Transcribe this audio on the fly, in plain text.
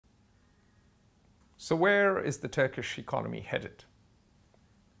So where is the Turkish economy headed?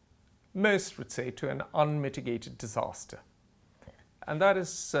 Most would say to an unmitigated disaster. And that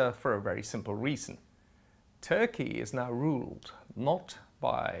is for a very simple reason. Turkey is now ruled not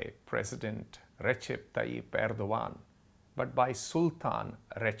by President Recep Tayyip Erdogan, but by Sultan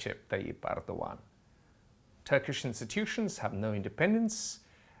Recep Tayyip Erdogan. Turkish institutions have no independence.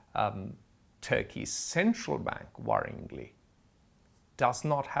 Turkey's central bank, worryingly, does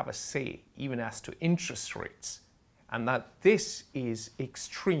not have a say even as to interest rates, and that this is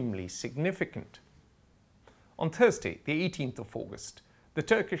extremely significant. On Thursday, the 18th of August, the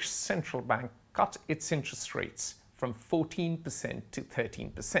Turkish central bank cut its interest rates from 14% to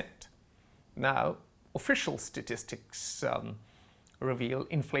 13%. Now, official statistics reveal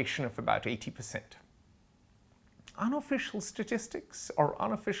inflation of about 80%. Unofficial statistics or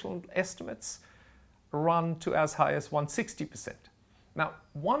unofficial estimates run to as high as 160%. Now,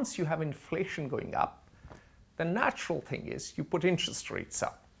 once you have inflation going up, the natural thing is you put interest rates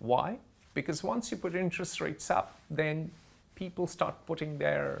up. Why? Because once you put interest rates up, then people start putting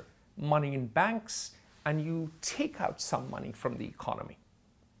their money in banks and you take out some money from the economy.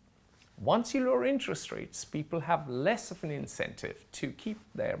 Once you lower interest rates, people have less of an incentive to keep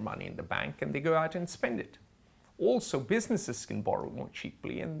their money in the bank and they go out and spend it. Also, businesses can borrow more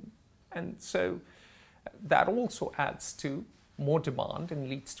cheaply, and so that also adds to more demand and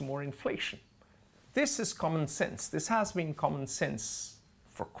leads to more inflation. This is common sense. This has been common sense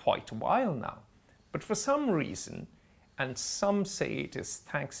for quite a while now. But for some reason, and some say it is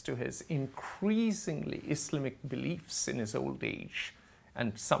thanks to his increasingly Islamic beliefs in his old age,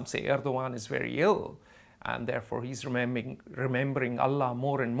 and some say Erdogan is very ill, and therefore he's remembering Allah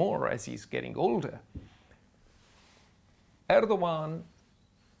more and more as he's getting older. Erdogan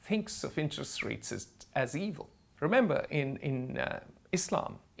thinks of interest rates as evil. Remember, in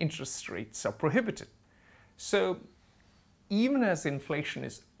Islam, interest rates are prohibited. So even as inflation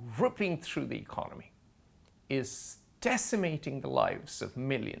is ripping through the economy, is decimating the lives of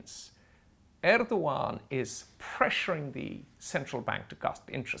millions, Erdogan is pressuring the central bank to cut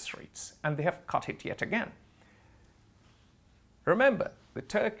interest rates, and they have cut it yet again. Remember, the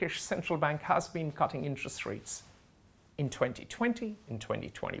Turkish central bank has been cutting interest rates in 2020, in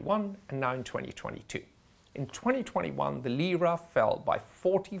 2021, and now in 2022. In 2021, the lira fell by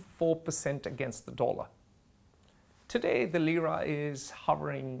 44% against the dollar. Today, the lira is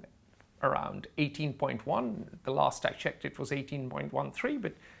hovering around 18.1. The last I checked, it was 18.13,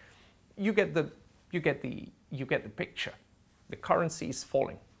 but you get the picture. The currency is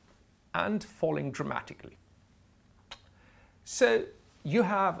falling, and falling dramatically. So you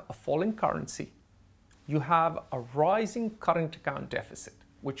have a falling currency, you have a rising current account deficit,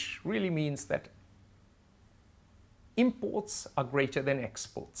 which really means that imports are greater than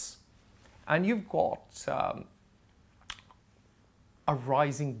exports. And you've got a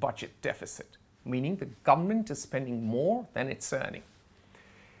rising budget deficit, meaning the government is spending more than it's earning.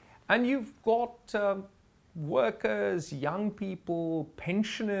 And you've got workers, young people,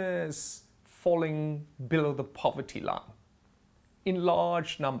 pensioners falling below the poverty line in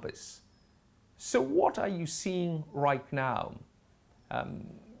large numbers. So what are you seeing right now?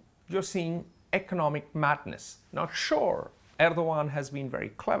 You're seeing economic madness. Now, sure, Erdogan has been very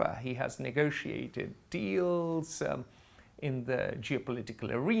clever. He has negotiated deals in the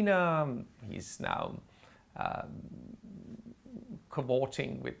geopolitical arena. He's now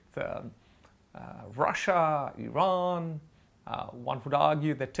cavorting with Russia, Iran. One would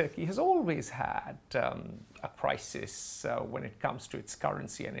argue that Turkey has always had a crisis when it comes to its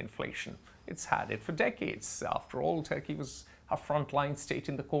currency and inflation. It's had it for decades. After all, Turkey was a frontline state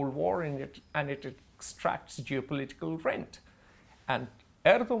in the Cold War, and it extracts geopolitical rent. And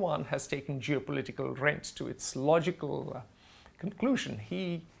Erdogan has taken geopolitical rent to its logical conclusion.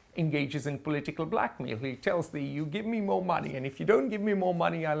 He engages in political blackmail. He tells the EU, give me more money, and if you don't give me more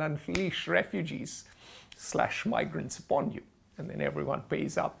money, I'll unleash refugees / migrants upon you. And then everyone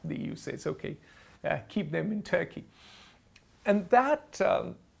pays up. The EU says, okay, keep them in Turkey. And that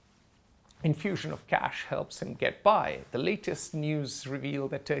infusion of cash helps him get by. The latest news reveal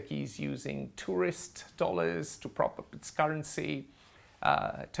that Turkey is using tourist dollars to prop up its currency.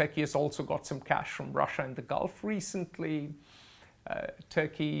 Turkey has also got some cash from Russia and the Gulf recently.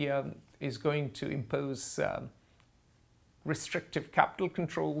 Turkey is going to impose restrictive capital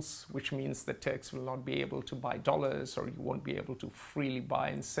controls, which means that Turks will not be able to buy dollars, or you won't be able to freely buy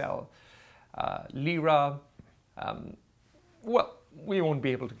and sell lira. Well, we won't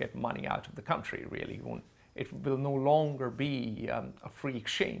be able to get money out of the country, really. It will no longer be a free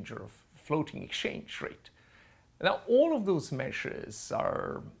exchange or a floating exchange rate. Now, all of those measures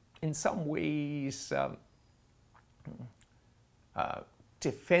are in some ways,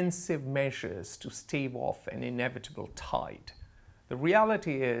 defensive measures to stave off an inevitable tide. The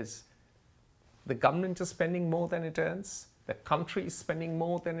reality is the government is spending more than it earns, the country is spending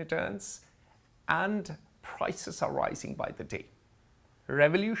more than it earns, and prices are rising by the day.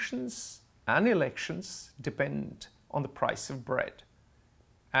 Revolutions and elections depend on the price of bread.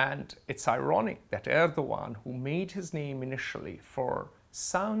 And it's ironic that Erdogan, who made his name initially for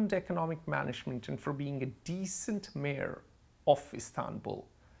sound economic management and for being a decent mayor of Istanbul,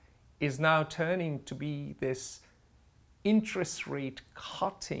 is now turning to be this interest rate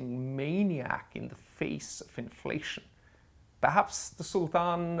cutting maniac in the face of inflation. Perhaps the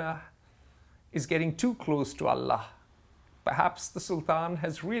Sultan is getting too close to Allah. Perhaps the Sultan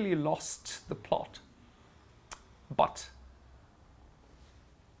has really lost the plot. But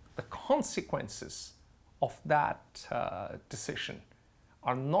the consequences of that decision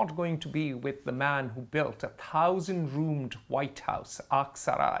are not going to be with the man who built a 1,000-roomed White House,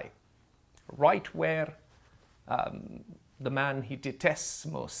 Aksaray, right where the man he detests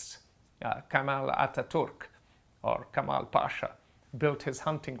most, Kemal Atatürk or Kemal Pasha, built his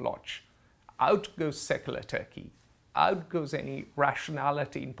hunting lodge. Out goes secular Turkey. Out goes any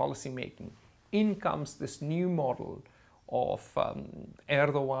rationality in policy making. In comes this new model of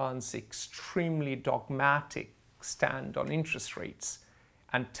Erdogan's extremely dogmatic stand on interest rates.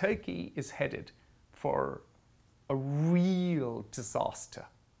 And Turkey is headed for a real disaster.